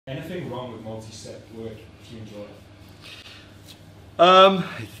Anything wrong with multi-set work if you enjoy it?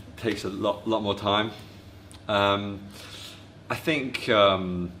 It takes a lot more time. I think,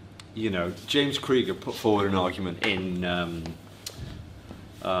 you know, James Krieger put forward an argument in a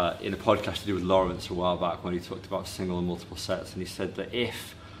podcast to do with Lawrence a while back when he talked about single and multiple sets, and he said that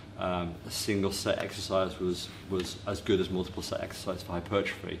if a single set exercise was as good as multiple set exercise for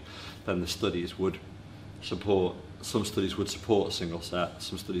hypertrophy, then the studies would support, some studies would support a single set,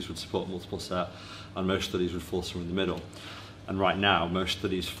 some studies would support multiple set, and most studies would fall somewhere in the middle. And right now, most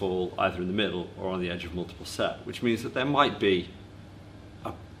studies fall either in the middle or on the edge of multiple set, which means that there might be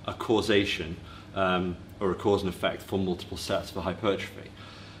a causation or a cause and effect for multiple sets for hypertrophy.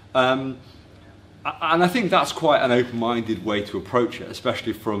 And I think that's quite an open-minded way to approach it,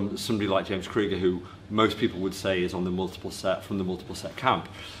 especially from somebody like James Krieger, who most people would say is on the multiple set, from the multiple set camp.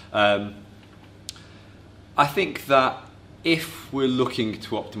 I think that if we're looking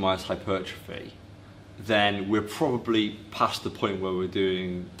to optimize hypertrophy, then we're probably past the point where we're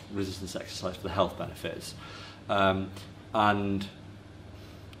doing resistance exercise for the health benefits. And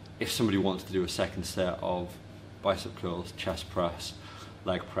if somebody wants to do a second set of bicep curls, chest press,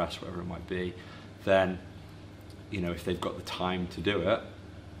 leg press, whatever it might be, then, you know, if they've got the time to do it,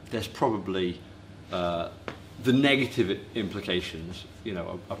 there's probably the negative implications, you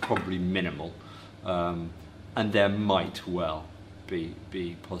know, are probably minimal, and there might well be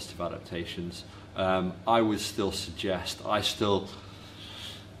positive adaptations. I would still suggest, I still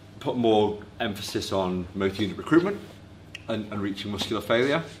put more emphasis on motor unit recruitment and reaching muscular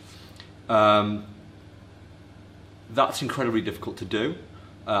failure. That's incredibly difficult to do.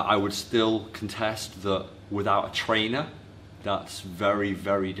 I would still contest that without a trainer, that's very,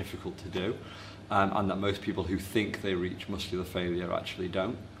 very difficult to do, and that most people who think they reach muscular failure actually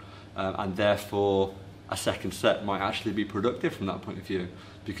don't, and therefore a second set might actually be productive from that point of view,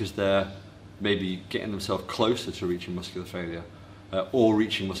 because they're maybe getting themselves closer to reaching muscular failure, or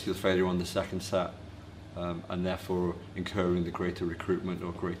reaching muscular failure on the second set, and therefore incurring the greater recruitment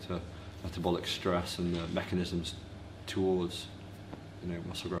or greater metabolic stress and the mechanisms towards, you know,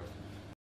 muscle growth.